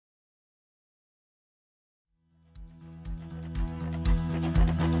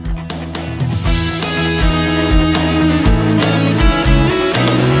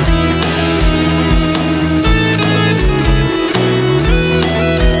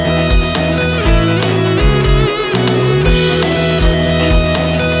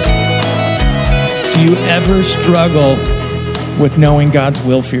Do you ever struggle with knowing God's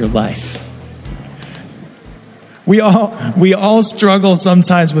will for your life? We all struggle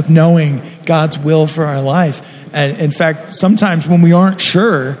sometimes with knowing God's will for our life. And in fact, sometimes when we aren't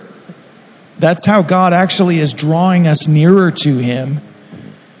sure, that's how God actually is drawing us nearer to Him.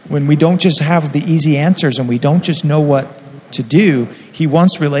 When we don't just have the easy answers and we don't just know what to do, He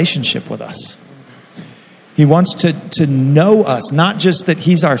wants relationship with us. He wants to know us, not just that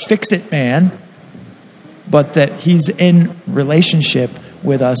He's our fix-it man, but that He's in relationship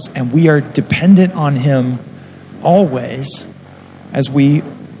with us and we are dependent on Him always as we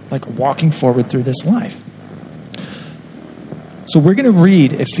walking forward through this life. So we're going to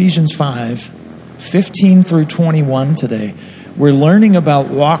read Ephesians 5:15 through 21 today. We're learning about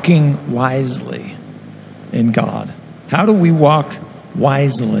walking wisely in God. How do we walk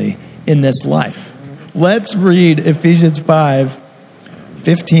wisely in this life? Let's read Ephesians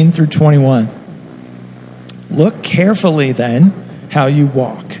 5:15 through 21. Look carefully then how you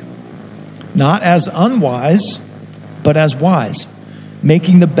walk, not as unwise, but as wise,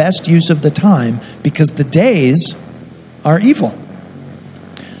 making the best use of the time, because the days are evil.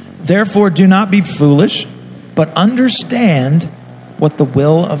 Therefore, do not be foolish, but understand what the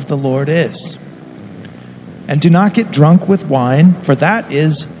will of the Lord is. And do not get drunk with wine, for that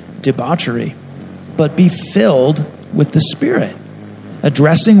is debauchery, but be filled with the Spirit,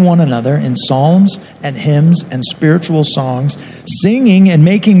 addressing one another in psalms and hymns and spiritual songs, singing and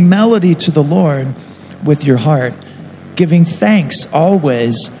making melody to the Lord with your heart, giving thanks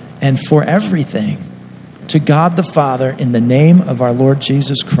always and for everything to God the Father in the name of our Lord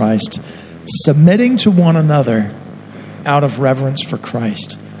Jesus Christ, submitting to one another out of reverence for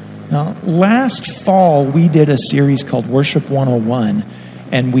Christ. Now, last fall, we did a series called Worship 101,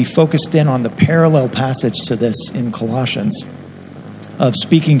 and we focused in on the parallel passage to this in Colossians of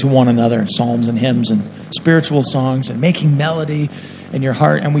speaking to one another in psalms and hymns and spiritual songs and making melody in your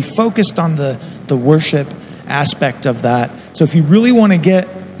heart. And we focused on the worship aspect of that. So if you really want to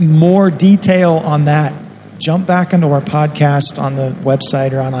get more detail on that, jump back into our podcast on the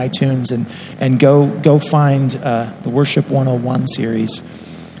website or on iTunes and go find the Worship 101 series,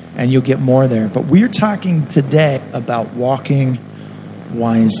 and you'll get more there. But we're talking today about walking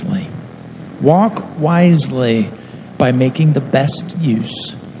wisely. Walk wisely by making the best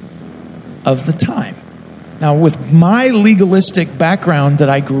use of the time. Now, with my legalistic background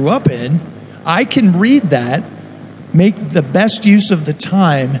that I grew up in, I can read that, make the best use of the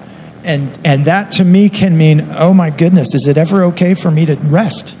time, and that to me can mean, oh my goodness, is it ever okay for me to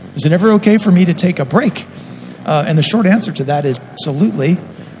rest? Is it ever okay for me to take a break? And the short answer to that is absolutely.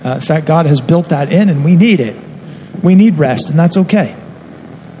 In fact, God has built that in, and we need it. We need rest, and that's okay.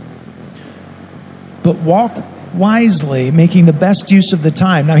 But walk wisely, making the best use of the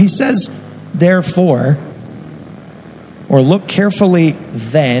time. Now, he says, therefore, or look carefully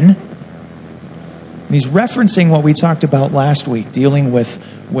then. And he's referencing what we talked about last week, dealing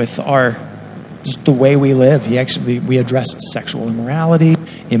with our, just the way we live. We addressed sexual immorality,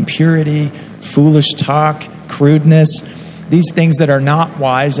 impurity, foolish talk, crudeness, these things that are not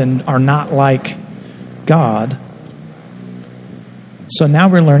wise and are not like God. So now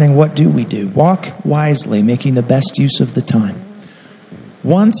we're learning, what do we do? Walk wisely, making the best use of the time.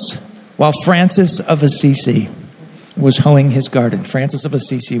 Once, while Francis of Assisi was hoeing his garden. Francis of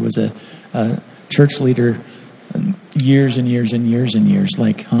Assisi was a church leader years and years and years and years,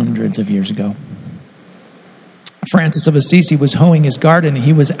 like hundreds of years ago. Francis of Assisi was hoeing his garden, and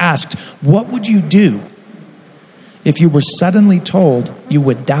he was asked, what would you do if you were suddenly told you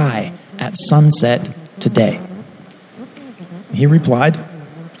would die at sunset today? He replied,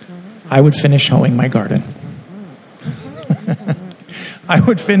 I would finish hoeing my garden. I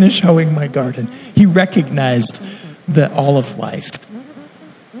would finish hoeing my garden. He recognized that all of life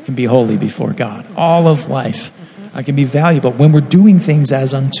can be holy before God. All of life can be valuable when we're doing things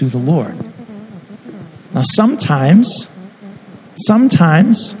as unto the Lord. Now, sometimes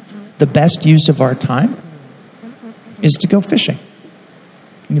the best use of our time is to go fishing.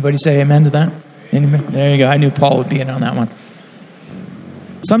 Anybody say amen to that? Anybody? There you go. I knew Paul would be in on that one.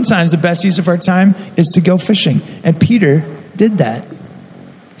 Sometimes the best use of our time is to go fishing. And Peter did that.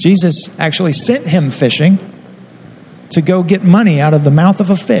 Jesus actually sent him fishing to go get money out of the mouth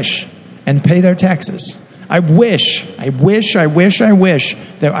of a fish and pay their taxes. I wish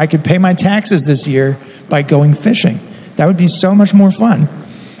that I could pay my taxes this year by going fishing. That would be so much more fun.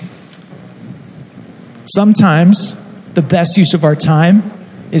 Sometimes the best use of our time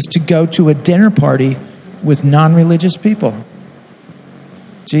is to go to a dinner party with non-religious people.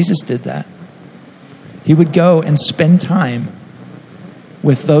 Jesus did that. He would go and spend time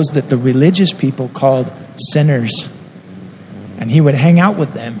with those that the religious people called sinners. And he would hang out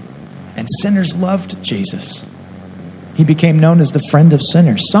with them. And sinners loved Jesus. He became known as the friend of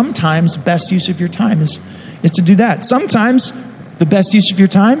sinners. Sometimes the best use of your time is to do that. Sometimes the best use of your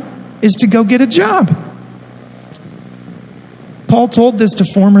time is to go get a job. Paul told this to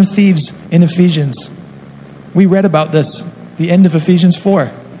former thieves in Ephesians. We read about this, the end of Ephesians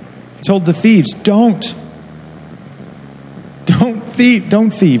 4. He told the thieves, don't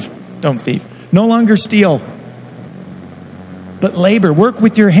thieve. No longer steal, but labor, work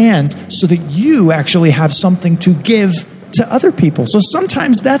with your hands so that you actually have something to give to other people. So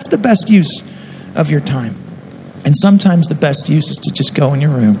sometimes that's the best use of your time. And sometimes the best use is to just go in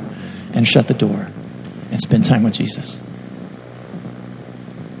your room and shut the door and spend time with Jesus.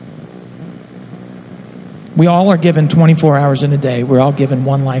 We all are given 24 hours in a day. We're all given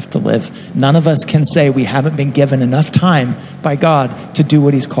one life to live. None of us can say we haven't been given enough time by God to do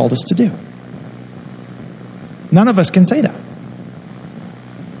what he's called us to do. None of us can say that.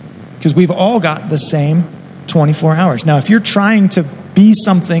 Because we've all got the same 24 hours. Now, if you're trying to be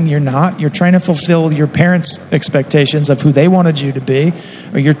something you're not, you're trying to fulfill your parents' expectations of who they wanted you to be,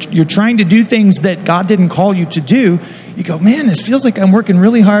 or you're trying to do things that God didn't call you to do, you go, man, this feels like I'm working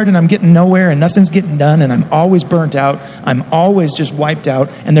really hard and I'm getting nowhere and nothing's getting done and I'm always burnt out. I'm always just wiped out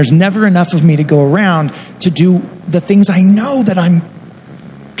and there's never enough of me to go around to do the things I know that I'm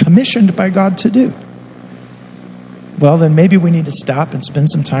commissioned by God to do. Well, then maybe we need to stop and spend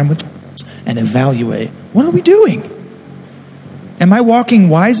some time with Jesus and evaluate, what are we doing? Am I walking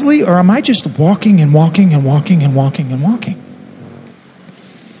wisely, or am I just walking and walking and walking and walking and walking?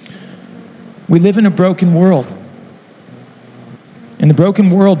 We live in a broken world. And the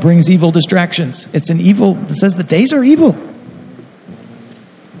broken world brings evil distractions. It says the days are evil.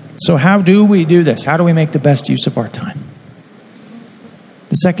 So how do we do this? How do we make the best use of our time?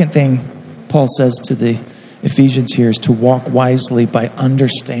 The second thing Paul says to the Ephesians here is to walk wisely by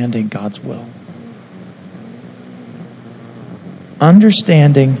understanding God's will.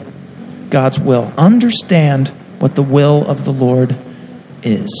 Understanding God's will. Understand what the will of the Lord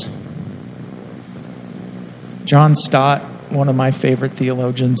is. John Stott, one of my favorite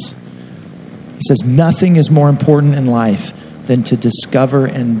theologians, he says, nothing is more important in life than to discover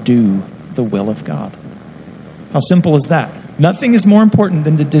and do the will of God. How simple is that? Nothing is more important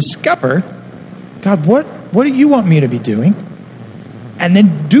than to discover, God, what do you want me to be doing? And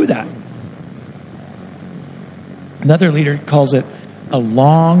then do that. Another leader calls it a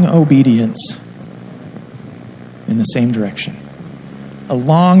long obedience in the same direction. A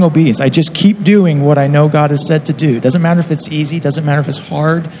long obedience. I just keep doing what I know God has said to do. Doesn't matter if it's easy. Doesn't matter if it's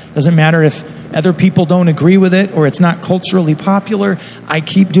hard. Doesn't matter if other people don't agree with it or it's not culturally popular. I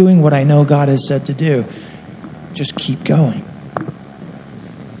keep doing what I know God has said to do. Just keep going.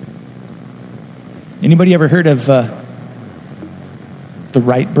 Anybody ever heard of the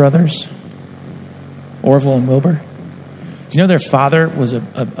Wright brothers? Orville and Wilbur? Do you know their father was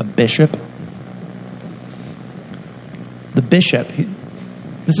a bishop? The bishop,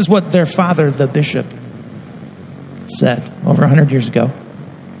 this is what their father, the bishop, said over 100 years ago.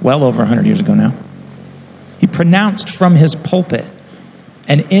 Well over 100 years ago now. He pronounced from his pulpit,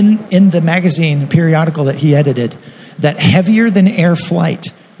 and in the magazine periodical that he edited, that heavier than air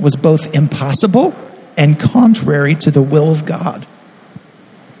flight was both impossible and contrary to the will of God.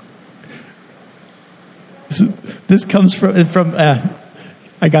 This comes from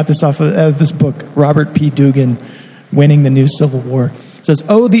I got this off of this book, Robert P. Dugan, Winning the New Civil War. It says,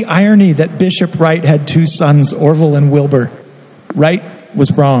 oh, the irony that Bishop Wright had two sons, Orville and Wilbur. Wright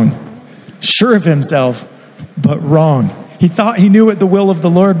was wrong. Sure of himself, but wrong. He thought he knew what the will of the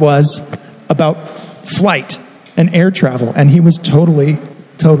Lord was about flight and air travel, and he was totally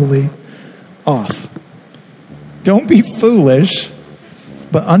off. Don't be foolish,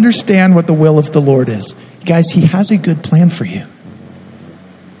 but understand what the will of the Lord is. Guys, he has a good plan for you.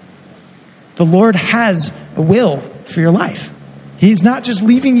 The Lord has a will for your life. He's not just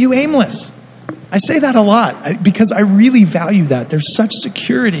leaving you aimless. I say that a lot because I really value that. There's such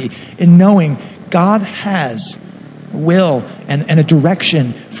security in knowing God has a will and a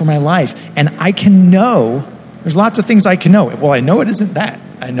direction for my life. And I can know, there's lots of things I can know. Well, I know it isn't that.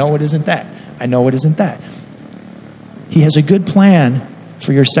 I know it isn't that. I know it isn't that. He has a good plan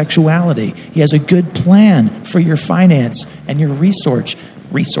for your sexuality. He has a good plan for your finance and your resource.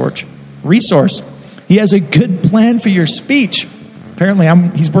 He has a good plan for your speech. Apparently,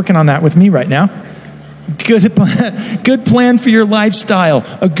 he's working on that with me right now. Good plan for your lifestyle.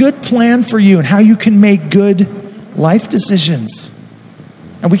 A good plan for you and how you can make good life decisions.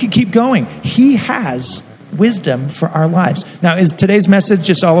 And we can keep going. He has wisdom for our lives. Now, is today's message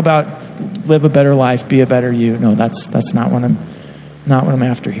just all about live a better life, be a better you? No, that's not what I'm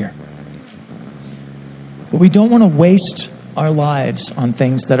after here. But we don't want to waste our lives on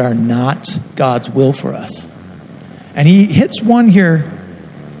things that are not God's will for us. And he hits one here.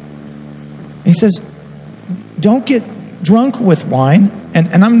 He says, don't get drunk with wine.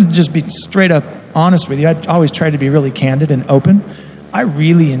 And I'm going to just be straight up honest with you. I always try to be really candid and open. I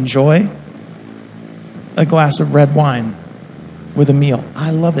really enjoy a glass of red wine with a meal.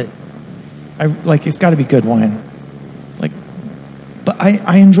 I love it. It's got to be good wine. But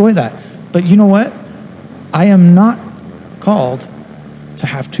I enjoy that. But you know what? I am not called to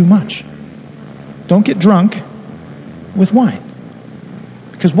have too much. Don't get drunk with wine.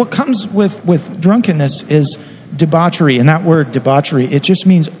 Because what comes with drunkenness is debauchery. And that word debauchery, it just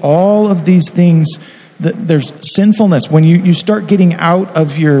means all of these things. There's sinfulness. When you start getting out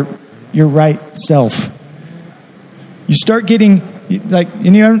of your right self. You start getting,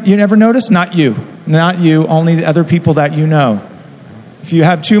 you never notice? Not you, only the other people that you know. If you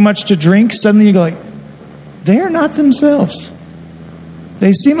have too much to drink, suddenly you go they're not themselves.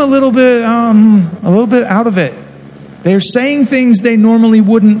 They seem a little bit out of it. They're saying things they normally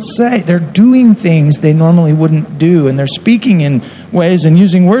wouldn't say. They're doing things they normally wouldn't do. And they're speaking in ways and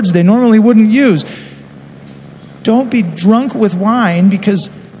using words they normally wouldn't use. Don't be drunk with wine, because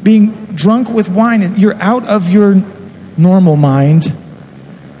being drunk with wine, you're out of your normal mind.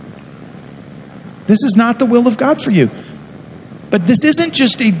 This is not the will of God for you. But this isn't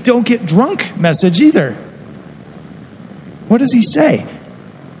just a don't get drunk message either. What does he say?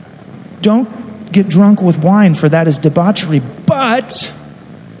 Don't get drunk with wine, for that is debauchery, but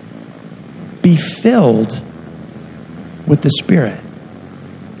be filled with the Spirit.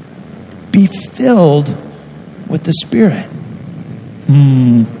 Be filled with the Spirit.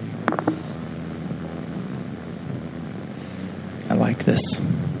 I like this.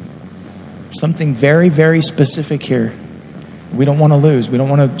 Something very, very specific here. We don't want to lose. We don't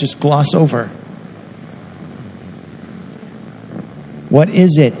want to just gloss over. What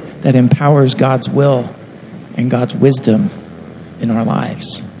is it that empowers God's will and God's wisdom in our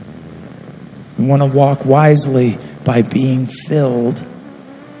lives? We want to walk wisely by being filled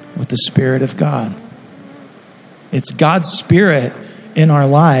with the Spirit of God. It's God's Spirit in our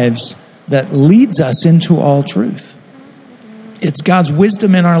lives that leads us into all truth. It's God's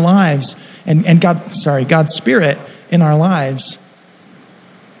wisdom in our lives and God's Spirit in our lives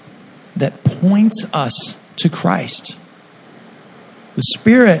that points us to Christ. The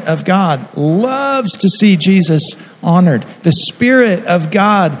Spirit of God loves to see Jesus honored. The Spirit of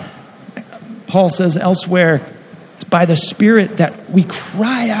God, Paul says elsewhere, it's by the Spirit that we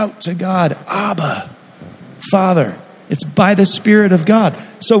cry out to God, Abba, Father. It's by the Spirit of God.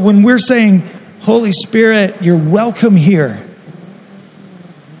 So when we're saying, Holy Spirit, you're welcome here,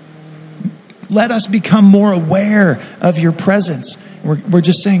 let us become more aware of your presence. We're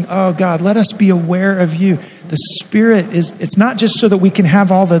just saying, oh God, let us be aware of you. The Spirit it's not just so that we can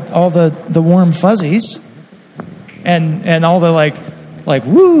have all the warm fuzzies and all the like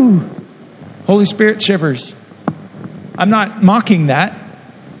woo, Holy Spirit shivers. I'm not mocking that.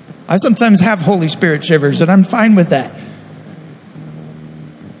 I sometimes have Holy Spirit shivers, and I'm fine with that.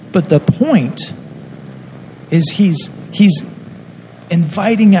 But the point is he's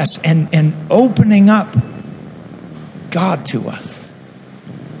inviting us and opening up God to us.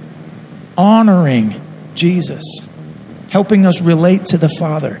 Honoring Jesus. Helping us relate to the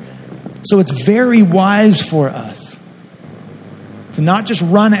Father. So it's very wise for us to not just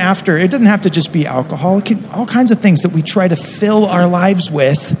run after. It doesn't have to just be alcohol. It can, all kinds of things that we try to fill our lives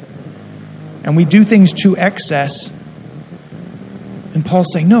with. And we do things to excess. And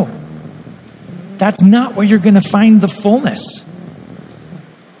Paul's saying, no. That's not where you're going to find the fullness.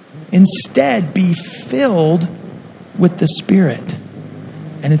 Instead, be filled with the Spirit.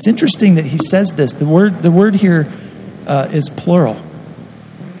 And it's interesting that he says this. The word here is plural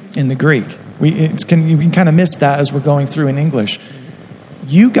in the Greek. You can kind of miss that as we're going through in English.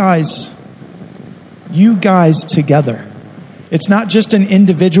 You guys together. It's not just an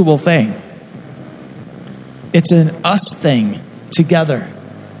individual thing. It's an us thing together.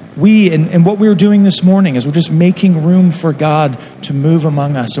 And what we were doing this morning is we're just making room for God to move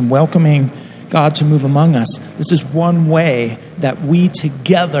among us and welcoming God to move among us. This is one way that we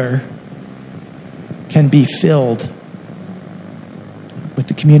together can be filled with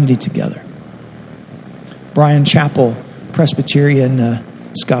the community together. Brian Chappell,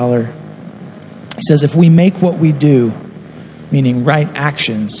 Presbyterian scholar, he says, if we make what we do, meaning right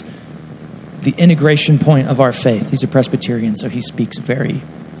actions, the integration point of our faith. He's a Presbyterian, so he speaks very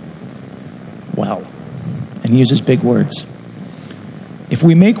well. and uses big words. If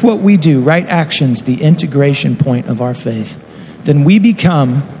we make what we do, right actions, the integration point of our faith, then we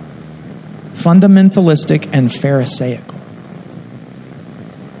become fundamentalistic and Pharisaical,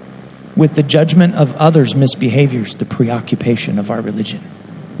 with the judgment of others' misbehaviors the preoccupation of our religion.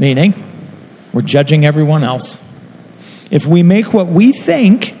 Meaning, we're judging everyone else. If we make what we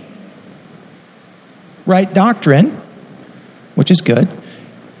think right doctrine, which is good,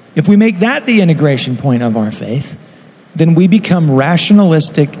 if we make that the integration point of our faith, then we become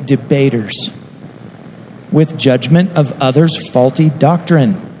rationalistic debaters with judgment of others' faulty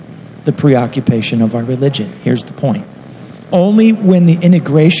doctrine, the preoccupation of our religion. Here's the point. Only when the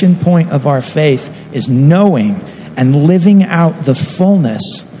integration point of our faith is knowing and living out the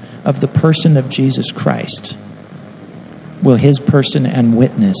fullness of the person of Jesus Christ will his person and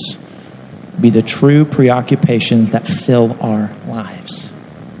witness be the true preoccupations that fill our lives.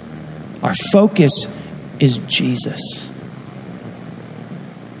 Our focus is Jesus.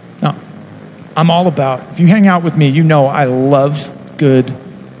 Now, I'm all about, if you hang out with me, you know I love good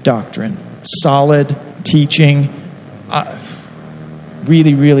doctrine, solid teaching. I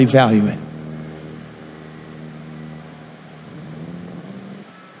really, really value it.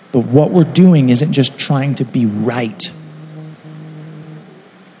 But what we're doing isn't just trying to be right.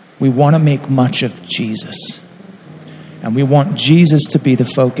 We want to make much of Jesus. And we want Jesus to be the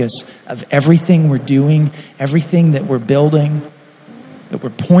focus of everything we're doing, everything that we're building, that we're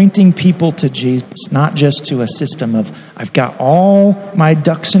pointing people to Jesus, not just to a system of, I've got all my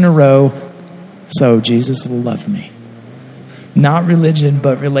ducks in a row, so Jesus will love me. Not religion,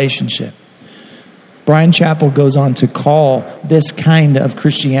 but relationship. Brian Chappell goes on to call this kind of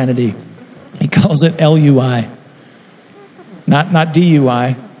Christianity, he calls it LUI. Not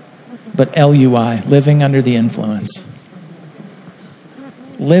DUI, but LUI, living under the influence.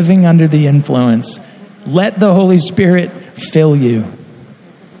 Living under the influence. Let the Holy Spirit fill you.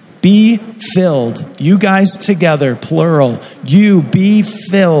 Be filled. You guys together, plural. You be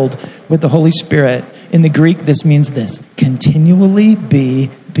filled with the Holy Spirit. In the Greek, this means this. Continually be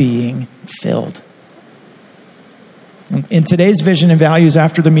being filled. In today's Vision and Values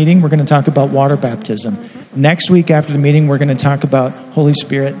after the meeting, we're going to talk about water baptism. Next week after the meeting, we're going to talk about Holy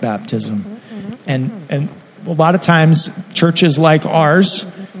Spirit baptism. And a lot of times, churches like ours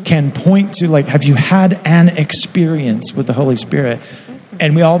can point to, like, have you had an experience with the Holy Spirit?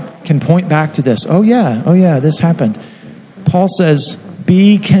 And we all can point back to this. Oh yeah, this happened. Paul says,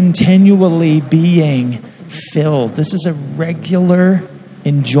 be continually being filled. This is a regular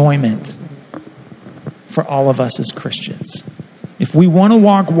enjoyment for all of us as Christians. If we want to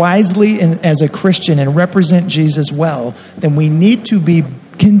walk wisely as a Christian and represent Jesus well, then we need to be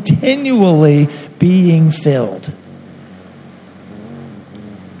continually being filled.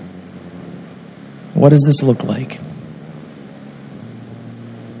 What does this look like?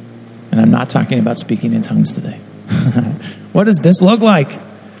 And I'm not talking about speaking in tongues today. What does this look like?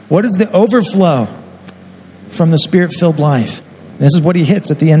 What is the overflow from the Spirit-filled life? This is what he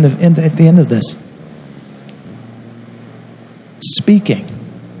hits at the end of this. Speaking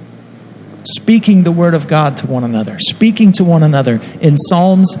the word of God to one another, speaking to one another in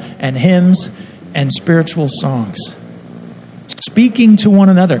psalms and hymns and spiritual songs. Speaking to one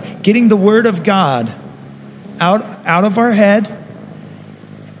another, getting the word of God out of our head,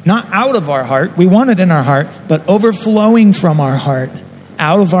 not out of our heart. We want it in our heart, but overflowing from our heart,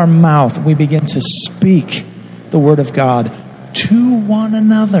 out of our mouth, we begin to speak the word of God to one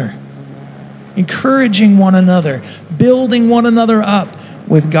another, encouraging one another, building one another up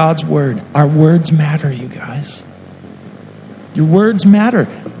with God's word. Our words matter, you guys. Your words matter.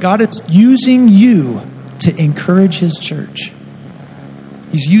 God is using you to encourage his church.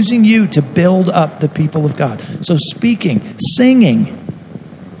 He's using you to build up the people of God. So speaking, singing.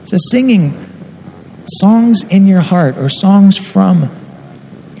 It says singing songs in your heart or songs from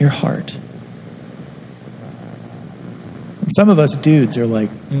your heart. And some of us dudes are like,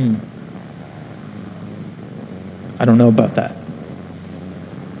 I don't know about that.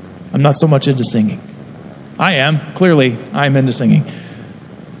 I'm not so much into singing. I am. Clearly, I'm into singing.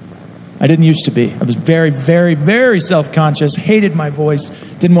 I didn't used to be. I was very, very, very self-conscious, hated my voice,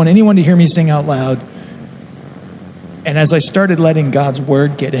 didn't want anyone to hear me sing out loud. And as I started letting God's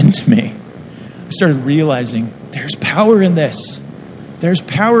word get into me, I started realizing there's power in this. There's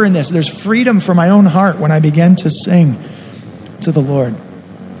power in this. There's freedom for my own heart when I began to sing to the Lord.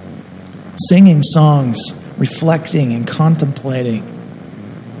 Singing songs, reflecting and contemplating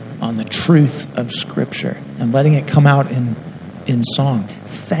on the truth of Scripture and letting it come out in song.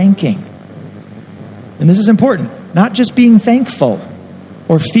 Thanking. And this is important. Not just being thankful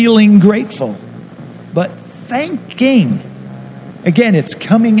or feeling grateful, but thanking. Again, it's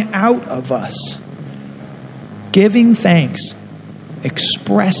coming out of us. Giving thanks,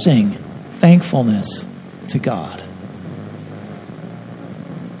 expressing thankfulness to God.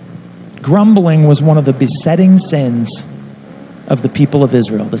 Grumbling was one of the besetting sins of the people of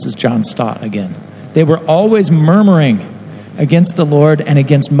Israel. This is John Stott again. They were always murmuring against the Lord and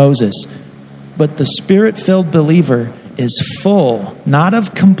against Moses. But the Spirit-filled believer is full, not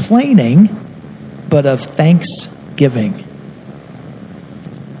of complaining, but of thanksgiving.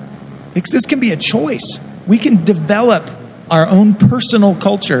 This can be a choice. We can develop our own personal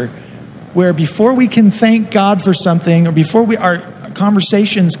culture where before we can thank God for something, or before our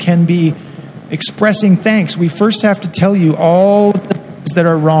conversations can be expressing thanks, we first have to tell you all the things that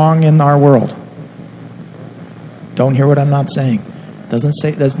are wrong in our world. Don't hear what I'm not saying.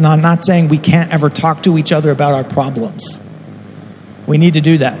 I'm not saying we can't ever talk to each other about our problems. We need to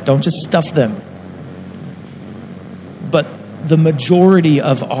do that. Don't just stuff them. But the majority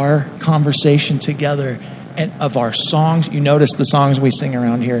of our conversation together and of our songs, you notice the songs we sing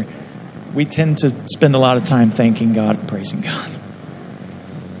around here, we tend to spend a lot of time thanking God and praising God.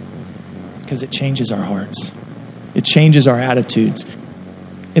 Because it changes our hearts. It changes our attitudes.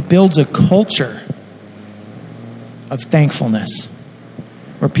 It builds a culture of thankfulness,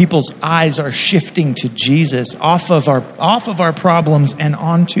 where people's eyes are shifting to Jesus, off of our problems and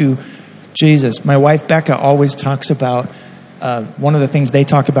onto Jesus. My wife Becca always talks about one of the things they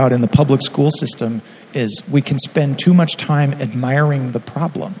talk about in the public school system is we can spend too much time admiring the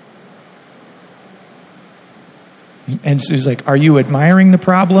problem. And she's like, are you admiring the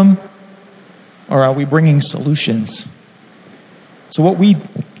problem, or are we bringing solutions? So what we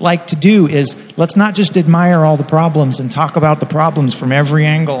like to do is, let's not just admire all the problems and talk about the problems from every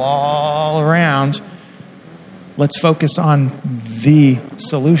angle all around. Let's focus on the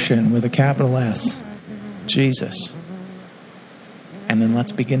solution with a capital S, Jesus. And then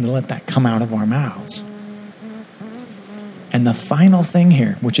let's begin to let that come out of our mouths. And the final thing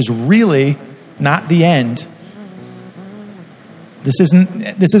here, which is really not the end. This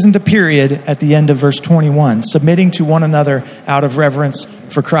isn't a period at the end of verse 21. Submitting to one another out of reverence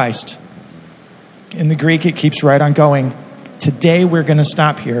for Christ. In the Greek, it keeps right on going. Today, we're going to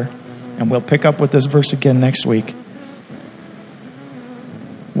stop here, and we'll pick up with this verse again next week.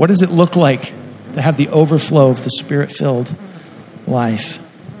 What does it look like to have the overflow of the Spirit-filled life?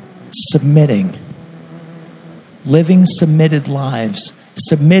 Submitting. Living submitted lives.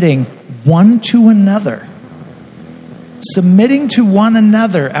 Submitting one to another. Submitting to one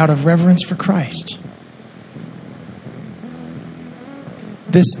another out of reverence for Christ.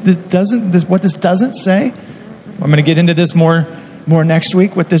 What this doesn't say, I'm going to get into this more next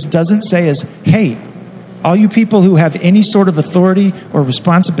week. What this doesn't say is, hey, all you people who have any sort of authority or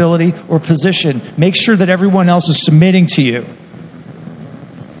responsibility or position, make sure that everyone else is submitting to you.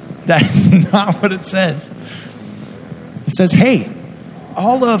 That is not what it says. It says, hey,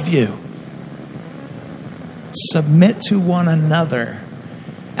 all of you, submit to one another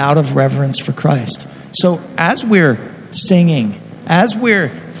out of reverence for Christ. So as we're singing, as we're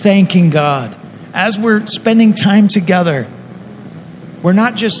thanking God, as we're spending time together, we're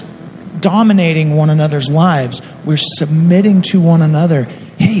not just dominating one another's lives, we're submitting to one another.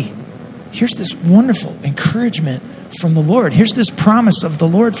 Hey, here's this wonderful encouragement from the Lord. Here's this promise of the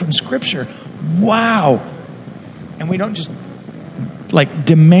Lord from Scripture. Wow. And we don't just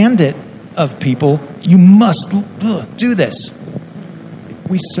demand it of people. You must do this.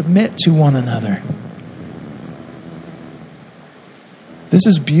 We submit to one another. This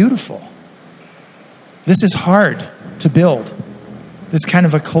is beautiful. This is hard to build, this kind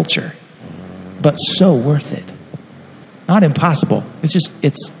of a culture, but so worth it. Not impossible. This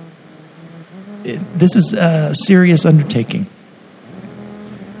is a serious undertaking.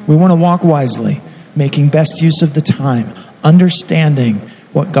 We want to walk wisely, making best use of the time, understanding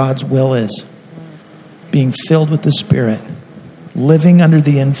what God's will is, being filled with the Spirit, living under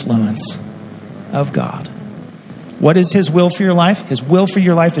the influence of God. What is His will for your life? His will for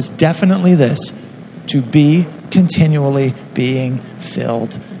your life is definitely this: to be continually being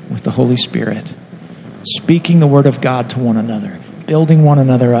filled with the Holy Spirit, speaking the word of God to one another, building one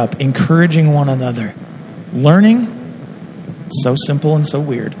another up, encouraging one another, learning, so simple and so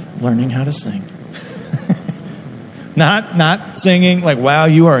weird, learning how to sing. Not singing like, wow,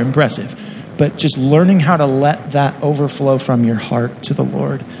 you are impressive, but just learning how to let that overflow from your heart to the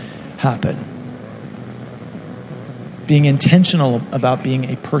Lord happen. Being intentional about being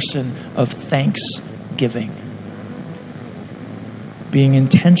a person of thanksgiving. Being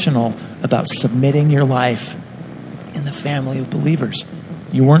intentional about submitting your life in the family of believers.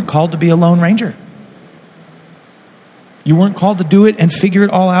 You weren't called to be a lone ranger. You weren't called to do it and figure it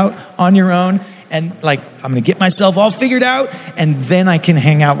all out on your own. And like, I'm going to get myself all figured out, and then I can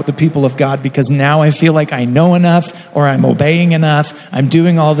hang out with the people of God because now I feel like I know enough, or I'm obeying enough. I'm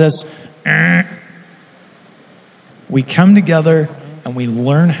doing all this. We come together and we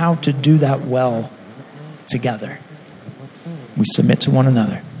learn how to do that well together. We submit to one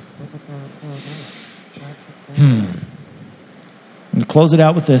another. I'm going to close it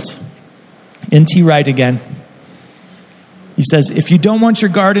out with this. N.T. Wright again. He says, if you don't want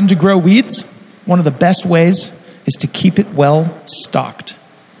your garden to grow weeds, one of the best ways is to keep it well stocked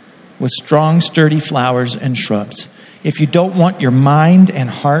with strong, sturdy flowers and shrubs. If you don't want your mind and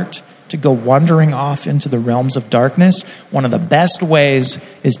heart to go wandering off into the realms of darkness, one of the best ways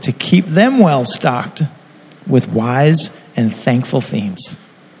is to keep them well stocked with wise and thankful themes.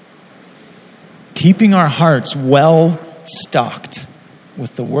 Keeping our hearts well stocked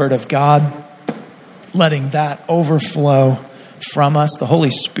with the Word of God, letting that overflow from us. The Holy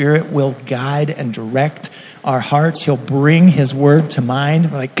Spirit will guide and direct our hearts. He'll bring His Word to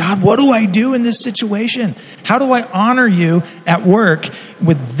mind. We're like, God, what do I do in this situation? How do I honor you at work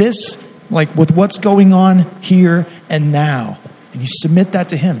with this, like with what's going on here and now? And you submit that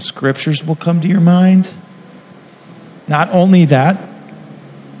to Him. Scriptures will come to your mind. Not only that,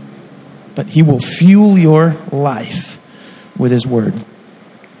 but He will fuel your life with His Word.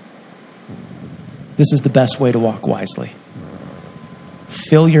 This is the best way to walk wisely.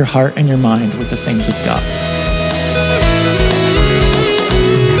 Fill your heart and your mind with the things of God.